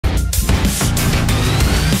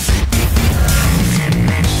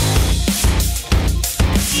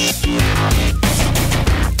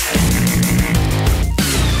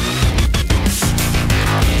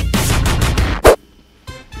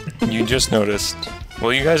just noticed.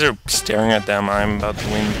 Well, you guys are staring at them. I'm about to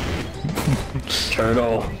win.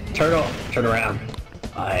 Turtle, turn around.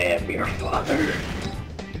 I am your father.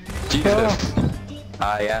 Jesus.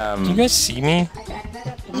 I am. Do you guys see me?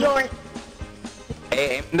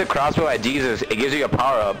 Hey, aim the crossbow at Jesus. It gives you a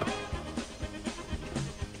power up.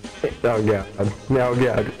 Oh god. No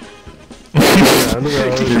god.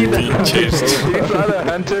 You're being chased. You saw the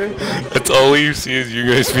hunter? That's all you see is you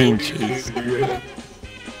guys being chased.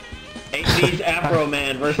 AC's Afro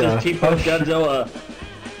Man versus T-Post Godzilla.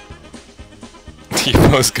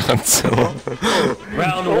 T-Post Godzilla.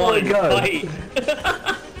 Round one, fight.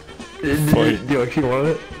 Do you actually want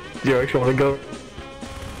it? Do you actually want to go?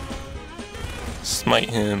 Smite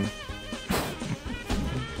him.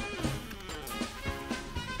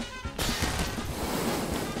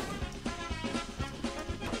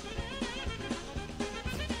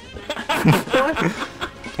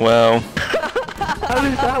 Wow. How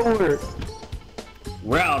does that work?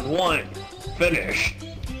 Round one, finish.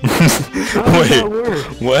 Wait,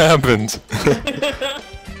 what happened?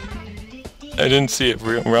 I didn't see it.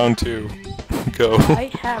 Round two. Go.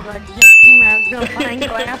 I have a magnifying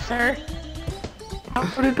glass, sir.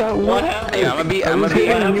 How did that work? Hey, I'm gonna beat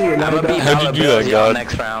How'd you do that, God?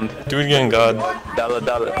 Next round. Do it again, God. Dollar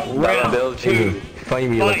bill, Two. Fight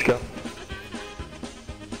me, let's go.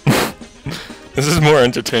 This is more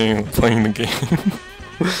entertaining than playing the game.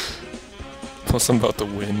 Plus I'm about to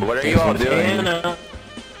win. What are you all doing?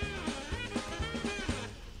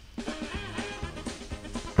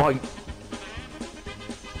 Fight.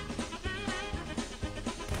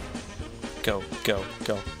 Go, go,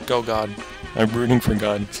 go. Go, God. I'm rooting for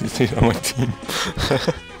God. He's on my team.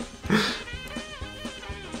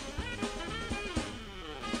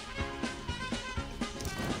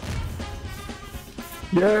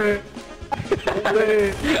 Yay!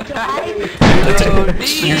 That's a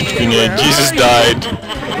huge grenade. Jesus died.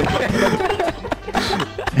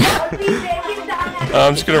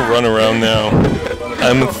 I'm just gonna run around now.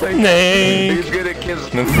 I'm a snake. He's gonna kiss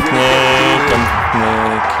I'm a snake. I'm a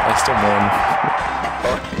snake. I still won.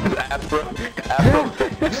 Afro.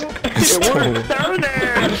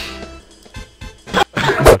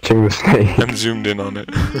 Watching the snake. I'm zoomed in on it.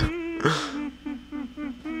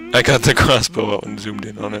 I got the crossbow out and zoomed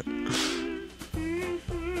in on it.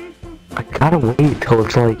 I gotta wait till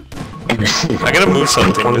it's like... I gotta move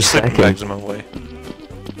something. 20 There's sleeping seconds. bags in my way.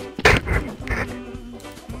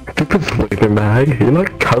 Keep a sleeping bag. You're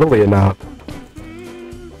not cuddly enough.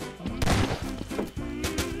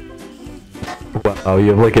 Wow, you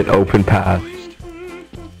have like an open path.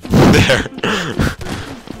 There.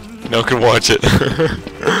 Now can watch it.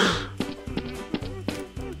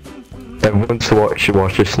 Everyone should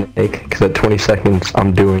watch your snake, because at 20 seconds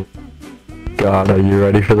I'm doing... God, are you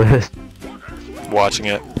ready for this? Watching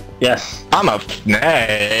it. Yes. I'm a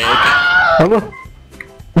snake. I'm a...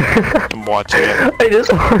 I'm watching it. I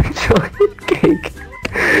just ordered chocolate cake.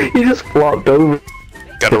 You just flopped over.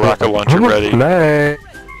 Got a rocket launcher ready. I'm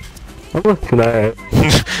a snake.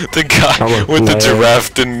 The guy I'm a with the snake.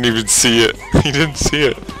 giraffe didn't even see it. He didn't see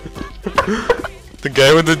it. The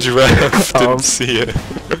guy with the giraffe didn't see it.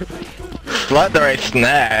 Leather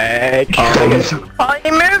snake. Oh,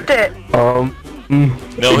 he moved it!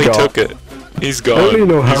 No, he took it. He's gone. I don't even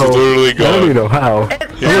know how. He's literally gone. I don't even know how.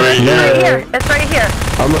 He's right here. It's right here.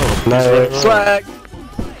 I'm a snake. Swag.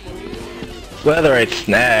 Leather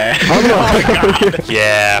snake. I'm a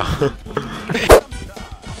Yeah.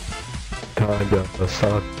 Kinda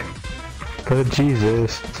suck. But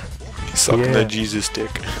Jesus. He's sucking Yeah. the Jesus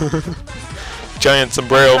dick. Giant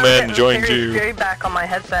Sombrero Man joined you. Very back on my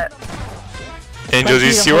headset. Angel, do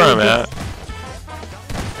you see where I'm at?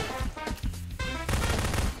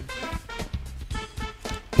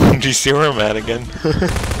 Do you see where I'm at again?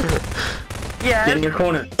 Yeah. Get in your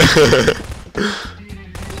corner.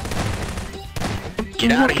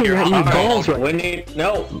 Get out of here. balls right. We need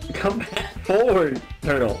come back forward,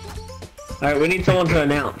 Turtle. Alright, we need someone to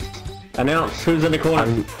announce. Announce who's in the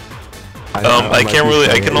corner. I can't really.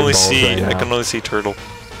 I can only see. I can only see Turtle.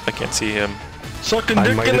 I can't see him. Sucking I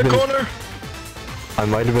dick might in the have been- corner. I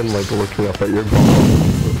might have been like looking up at your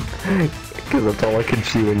balls. Because that's all I can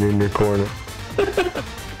see when you're in your corner.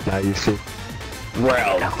 Now you see.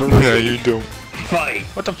 Round Yeah, you do. fight.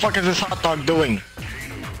 What the fuck is this hot dog doing?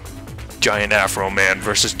 Giant Afro Man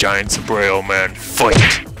versus Giant Sombrero Man.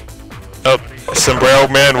 Fight! Oh, Sombrero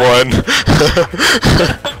Man won.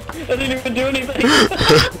 I didn't even do anything.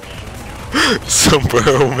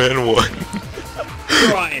 Sombrero Man won.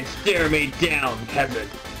 Try and stare me down, peasant.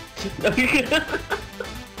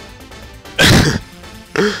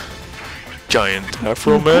 Giant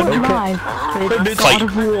Afro Man. Okay. God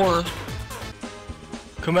of War.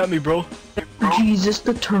 Come at me, bro. Jesus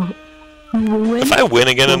the turtle. You will win. If I win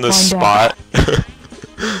again in this spot,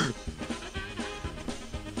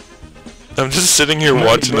 I'm just sitting here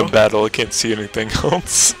watching the battle. I can't see anything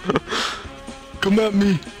else. Come at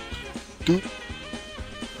me. Dude.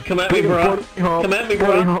 Come at me, bro. Come at me,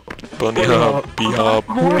 bro. Bunny hop, bee hop,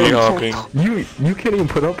 bee hopping. You can't even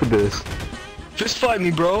put up with this. Fist fight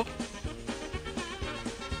me, bro.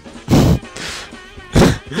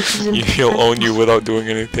 He'll own you without doing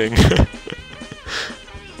anything.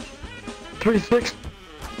 3-6.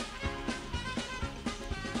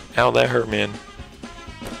 Ow, that hurt, man.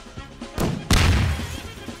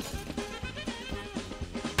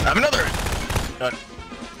 I have another.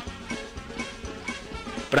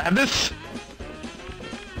 But I have this.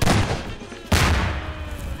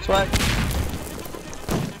 Swag.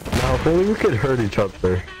 Now, if only we could hurt each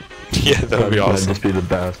other. Yeah, that would be awesome. That'd just be the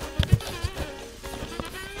best.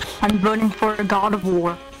 I'm voting for a God of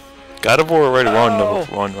War. God of War already won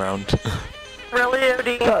one round. Really,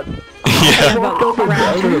 Odie? Yeah. I walked over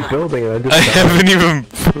the building and I haven't even...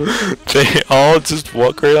 They all just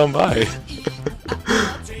walk right on by.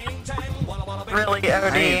 Really,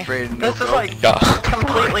 Odie? This is like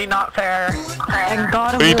completely not fair. And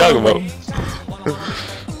God of What are you talking War about?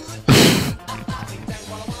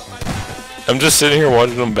 I'm just sitting here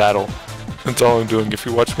watching them battle. That's all I'm doing. If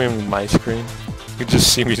you watch me on my screen, you can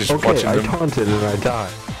just see me just watching I them. taunted and I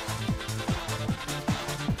died.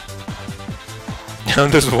 Now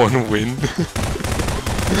there's one win.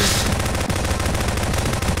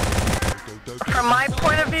 From my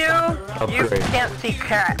point of view, you can't see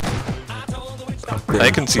crap. I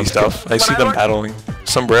can see stuff. I see them battling.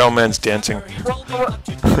 Sombrero Man's dancing. Well,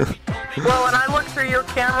 when I look through your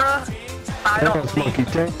camera, I don't see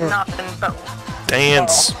nothing but...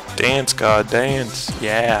 Dance! Dance, God, dance!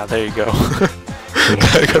 Yeah, there you go.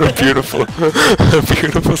 I got a beautiful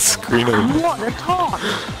screen of it. What a talk!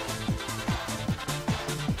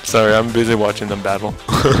 Sorry, I'm busy watching them battle.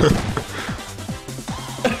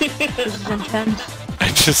 This is intense. I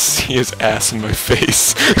just see his ass in my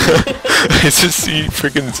face. I just see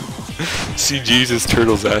freaking Jesus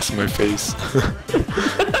Turtle's ass in my face.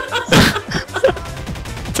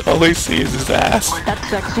 That's all I see is his ass. That's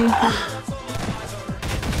sexy.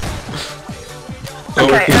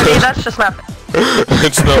 Okay, Odie, that's just not...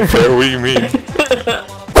 It's not fair, what do you mean?